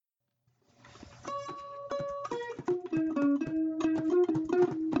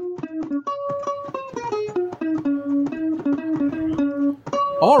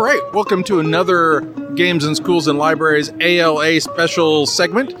All right, welcome to another Games in Schools and Libraries ALA special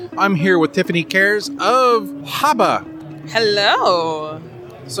segment. I'm here with Tiffany Cares of Haba. Hello.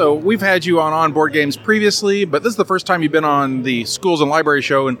 So we've had you on Board Games previously, but this is the first time you've been on the Schools and Library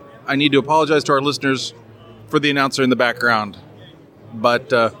show, and I need to apologize to our listeners for the announcer in the background.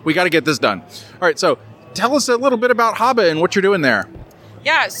 But we got to get this done. All right, so tell us a little bit about Haba and what you're doing there.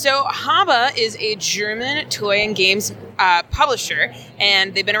 Yeah, so Haba is a German toy and games publisher,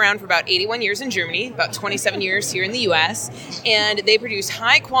 and they've been around for about 81 years in Germany, about 27 years here in the U.S., and they produce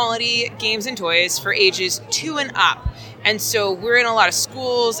high-quality games and toys for ages 2 and up. And so we're in a lot of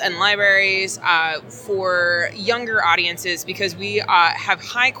schools and libraries for younger audiences because we have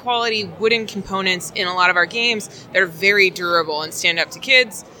high-quality wooden components in a lot of our games that are very durable and stand up to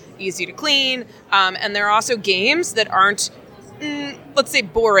kids, easy to clean, and there are also games that aren't let's say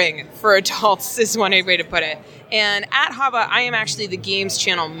boring for adults is one way to put it. And at Haba, I am actually the games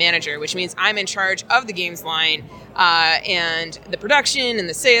channel manager, which means I'm in charge of the games line and the production and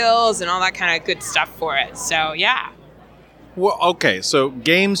the sales and all that kind of good stuff for it. So, yeah. Well, okay, so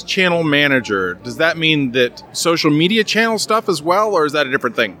games channel manager, does that mean that social media channel stuff as well, or is that a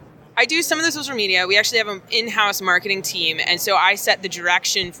different thing? I do some of the social media. We actually have an in-house marketing team, and so I set the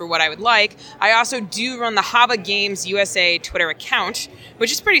direction for what I would like. I also do run the Haba Games USA Twitter account,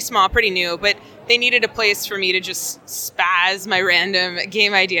 which is pretty small, pretty new, but they needed a place for me to just spaz my random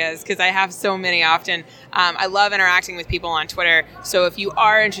game ideas because I have so many often. I love interacting with people on Twitter, so if you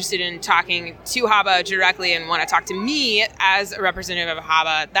are interested in talking to Haba directly and want to talk to me as a representative of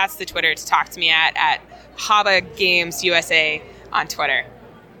Haba, that's the Twitter to talk to me at Haba Games USA on Twitter.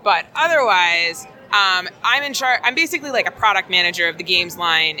 But otherwise, I'm in charge. I'm basically like a product manager of the games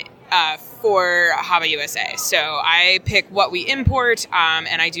line for Haba USA. So I pick what we import,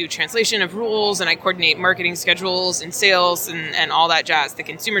 and I do translation of rules, and I coordinate marketing schedules and sales and all that jazz. The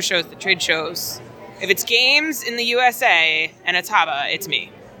consumer shows, the trade shows. If it's games in the USA and it's Haba, it's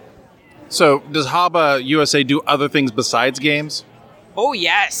me. So does Haba USA do other things besides games? Oh,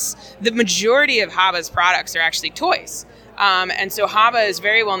 yes. The majority of Haba's products are actually toys. And so Haba is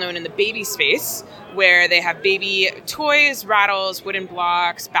very well known in the baby space, where they have baby toys, rattles, wooden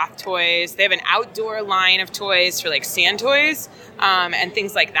blocks, bath toys. They have an outdoor line of toys for like sand toys and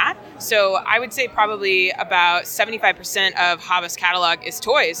things like that. So I would say probably about 75% of Haba's catalog is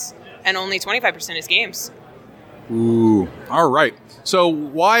toys, and only 25% is games. Ooh, all right. So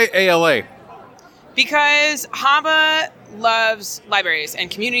why ALA? Because Haba loves libraries and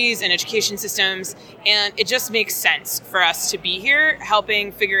communities and education systems, and it just makes sense for us to be here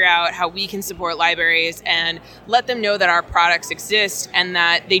helping figure out how we can support libraries and let them know that our products exist and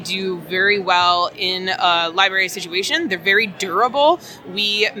that they do very well in a library situation. They're very durable.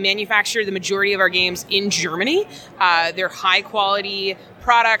 We manufacture the majority of our games in Germany. They're high quality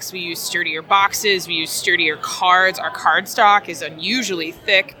products. We use sturdier boxes. We use sturdier cards. Our card stock is unusually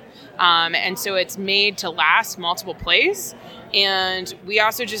thick. And so it's made to last multiple plays. And we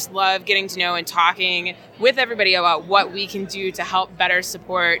also just love getting to know and talking with everybody about what we can do to help better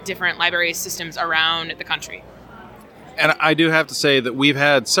support different library systems around the country. And I do have to say that we've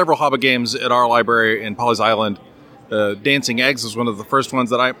had several Haba games at our library in Pawleys Island. Dancing Eggs was one of the first ones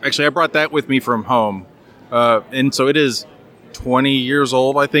that I brought that with me from home. And so it is 20 years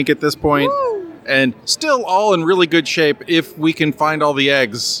old, I think, at this point. Woo! And still all in really good shape if we can find all the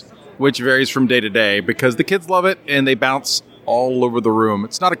eggs, which varies from day to day, because the kids love it and they bounce all over the room.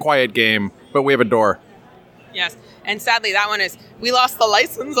 It's not a quiet game, but we have a door. Yes, and sadly that one we lost the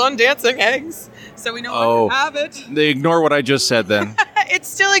license on Dancing Eggs, so we no longer have it. They ignore what I just said then. It's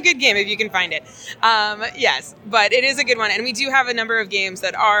still a good game if you can find it. Yes, but it is a good one, and we do have a number of games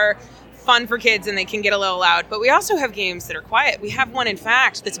that are fun for kids and they can get a little loud, but we also have games that are quiet. We have one, in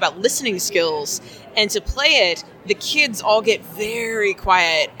fact, that's about listening skills, and to play it, the kids all get very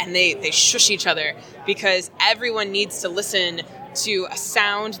quiet and they shush each other because everyone needs to listen to a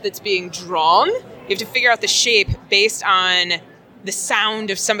sound that's being drawn. You have to figure out the shape based on the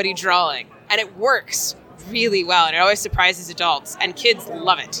sound of somebody drawing, and it works really well, and it always surprises adults, and kids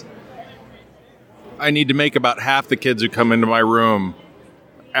love it. I need to make about half the kids who come into my room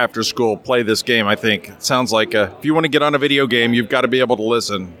after school play this game, I think. It sounds like if you want to get on a video game, you've got to be able to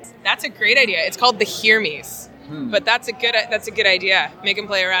listen. That's a great idea. It's called the Hear Me's. But that's a good idea. Make them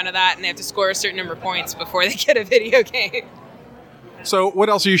play around with that, and they have to score a certain number of points before they get a video game. So what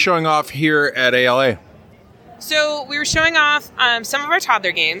else are you showing off here at ALA? So we were showing off some of our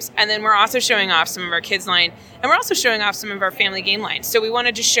toddler games, and then we're also showing off some of our kids line, and we're also showing off some of our family game lines. So we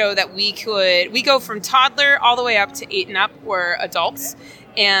wanted to show that we go from toddler all the way up to 8 and up, or adults.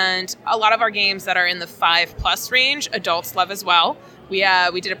 And a lot of our games that are in the 5+ range, adults love as well.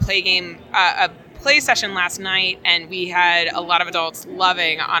 We did a play session last night, and we had a lot of adults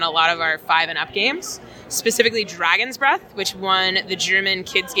loving on a lot of our 5 and up games, specifically Dragon's Breath, which won the German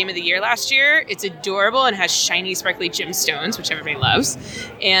Kids Game of the Year last year. It's adorable and has shiny, sparkly gemstones, which everybody loves.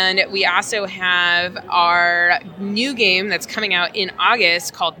 And we also have our new game that's coming out in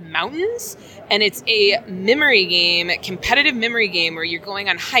August called Mountains, and it's a memory game, competitive memory game where you're going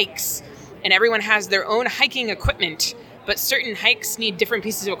on hikes, and everyone has their own hiking equipment. But certain hikes need different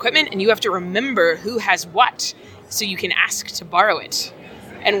pieces of equipment, and you have to remember who has what, so you can ask to borrow it.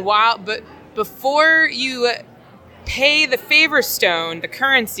 And before you pay the favor stone, the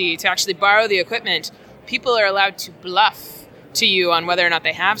currency, to actually borrow the equipment, people are allowed to bluff to you on whether or not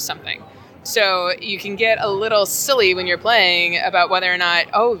they have something. So you can get a little silly when you're playing about whether or not,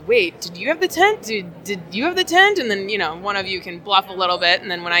 oh, wait, did you have the tent? Did you have the tent? And then, one of you can bluff a little bit. And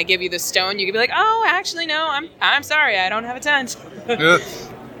then when I give you the stone, you can be like, oh, actually, no, I'm sorry. I don't have a tent.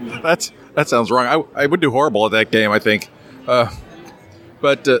 That sounds wrong. I would do horrible at that game, I think.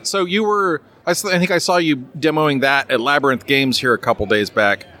 So you were, I think I saw you demoing that at Labyrinth Games here a couple days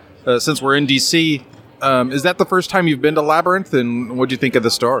back. Since we're in DC, is that the first time you've been to Labyrinth? And what do you think of the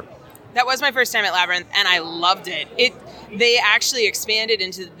store? That was my first time at Labyrinth, and I loved it. They actually expanded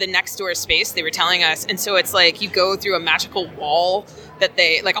into the next door space, they were telling us. And so it's like you go through a magical wall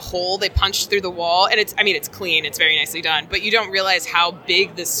like a hole they punch through the wall. And it's clean. It's very nicely done. But you don't realize how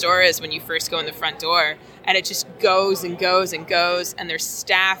big this store is when you first go in the front door. And it just goes and goes and goes. And their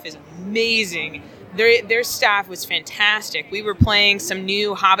staff is amazing. Their staff was fantastic. We were playing some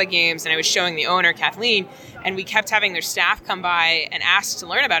new HABA games, and I was showing the owner, Kathleen, and we kept having their staff come by and ask to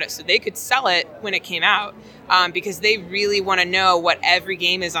learn about it so they could sell it when it came out, because they really want to know what every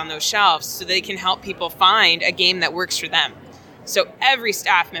game is on those shelves so they can help people find a game that works for them. So every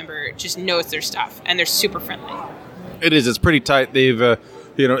staff member just knows their stuff, and they're super friendly. It is. It's pretty tight. They've,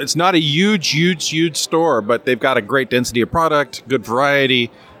 it's not a huge store, but they've got a great density of product, good variety.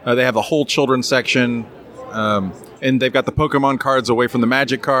 They have the whole children's section, and they've got the Pokemon cards away from the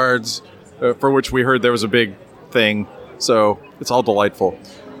Magic cards, for which we heard there was a big thing. So it's all delightful.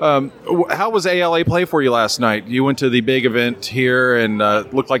 How was ALA Play for you last night? You went to the big event here and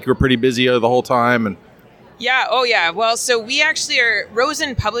looked like you were pretty busy the whole time. And yeah. Oh, yeah. Well, so we actually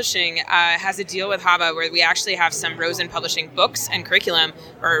Rosen Publishing has a deal with HABA where we actually have some Rosen Publishing books and curriculum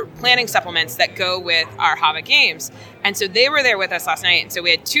or planning supplements that go with our HABA games. And so they were there with us last night. And so we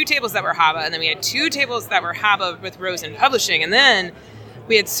had 2 tables that were HABA, and then we had 2 tables that were HABA with Rosen Publishing. And then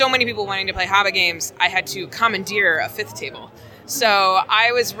we had so many people wanting to play HABA games, I had to commandeer a 5th table. So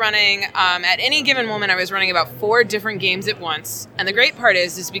I was running, at any given moment, I was running about 4 different games at once. And the great part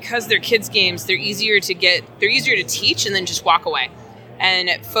is because they're kids' games, they're easier to teach and then just walk away.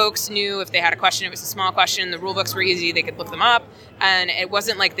 And folks knew if they had a question, it was a small question. The rule books were easy. They could look them up. And it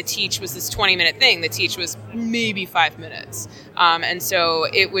wasn't like the teach was this 20-minute thing. The teach was maybe 5 minutes. And so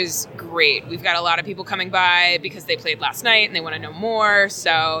it was great. We've got a lot of people coming by because they played last night and they want to know more.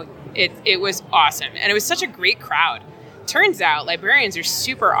 So it was awesome. And it was such a great crowd. Turns out librarians are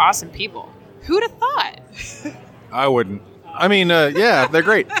super awesome people. Who'd have thought? I wouldn't. I mean, yeah, they're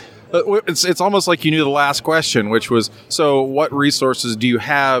great. It's almost like you knew the last question, which was, so what resources do you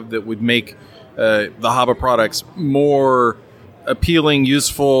have that would make the HABA products more appealing,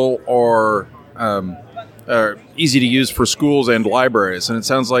 useful, or easy to use for schools and libraries? And it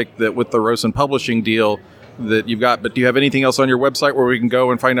sounds like that with the Rosen Publishing deal that you've got, but do you have anything else on your website where we can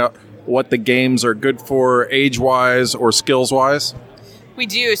go and find out what the games are good for age-wise or skills-wise? We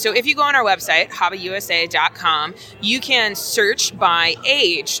do. So if you go on our website, habausa.com, you can search by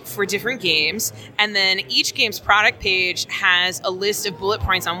age for different games, and then each game's product page has a list of bullet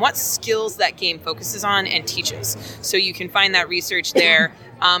points on what skills that game focuses on and teaches. So you can find that research there.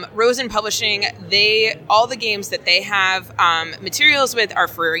 Rosen Publishing, all the games that they have materials with are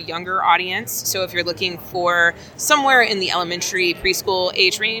for a younger audience. So if you're looking for somewhere in the elementary, preschool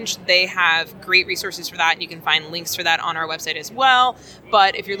age range, they have great resources for that. And you can find links for that on our website as well.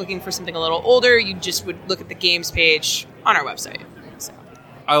 But if you're looking for something a little older, you just would look at the games page on our website. So.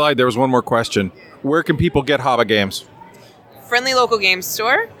 I lied. There was one more question. Where can people get HABA games? Friendly local games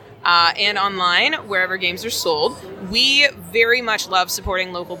store. And online, wherever games are sold. We very much love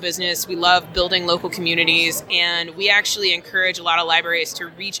supporting local business. We love building local communities, and we actually encourage a lot of libraries to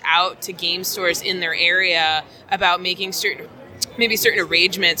reach out to game stores in their area about making certain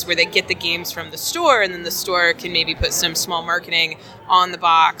arrangements where they get the games from the store, and then the store can maybe put some small marketing on the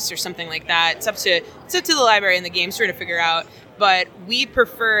box or something like that. It's up to the library and the game store to figure out. But we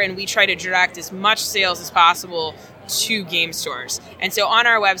prefer and we try to direct as much sales as possible to game stores. And so on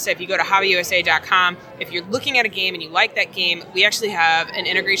our website, if you go to hobbausa.com, if you're looking at a game and you like that game, we actually have an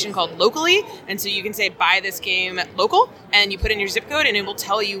integration called Locally. And so you can say, buy this game local, and you put in your zip code, and it will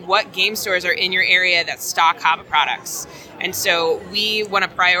tell you what game stores are in your area that stock HABA products. And so we want to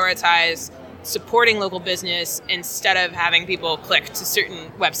prioritize supporting local business instead of having people click to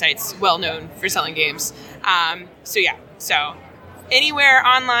certain websites well known for selling games. So anywhere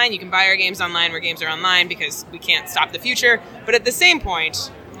online, you can buy our games online where games are online, because we can't stop the future. But at the same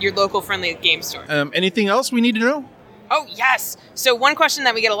point, your local friendly game store. Anything else we need to know? Oh, yes. So one question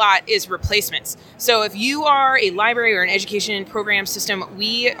that we get a lot is replacements. So if you are a library or an education program system,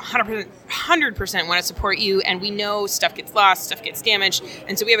 we 100% want to support you, and we know stuff gets lost, stuff gets damaged,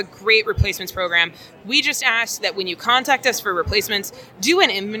 and so we have a great replacements program. We just ask that when you contact us for replacements, do an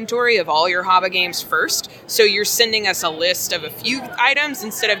inventory of all your HABA games first, so you're sending us a list of a few items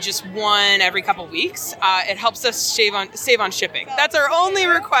instead of just one every couple weeks. It helps us save on shipping. That's our only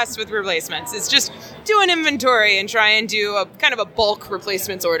request with replacements, is just do an inventory and try and do a kind of a bulk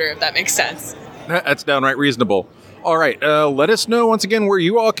replacements order, if that makes sense. That's downright reasonable. All right, let us know once again where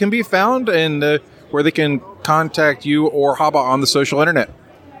you all can be found and where they can contact you or HABA on the social internet.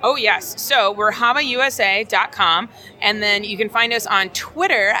 Oh, yes. So we're habausa.com, and then you can find us on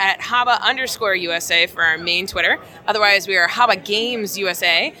Twitter at haba_USA for our main Twitter. Otherwise, we are HABA Games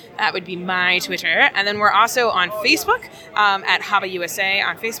USA. That would be my Twitter. And then we're also on Facebook at HABA USA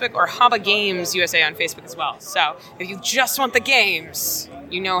on Facebook, or HABA Games USA on Facebook as well. So if you just want the games,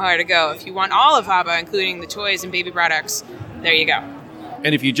 you know how to go. If you want all of HABA, including the toys and baby products, there you go.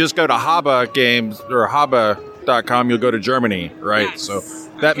 And if you just go to HABA Games or haba.com, you'll go to Germany, right? Yes. So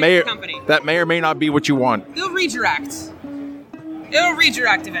that may or may not be what you want. They'll redirect. It'll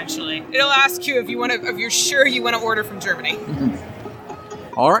redirect eventually. It'll ask you if you're sure you want to order from Germany.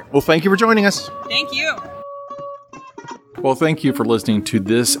 All right. Well, thank you for joining us. Thank you. Well, thank you for listening to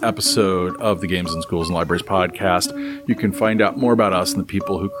this episode of the Games in Schools and Libraries podcast. You can find out more about us and the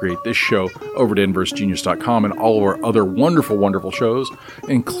people who create this show over at inversegenius.com and all of our other wonderful, wonderful shows,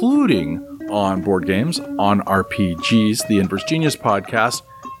 including on board games, on RPGs, the Inverse Genius podcast,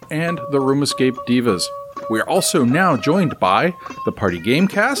 and the Room Escape Divas. We are also now joined by the Party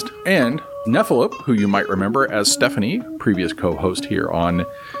Gamecast and Nephilim, who you might remember as Stephanie, previous co-host here on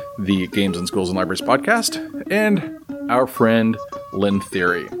the Games in Schools and Libraries podcast, and our friend Lynn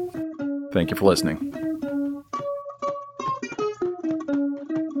Theory. Thank you for listening.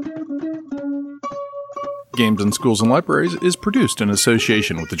 Games in Schools and Libraries is produced in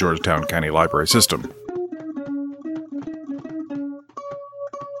association with the Georgetown County Library System.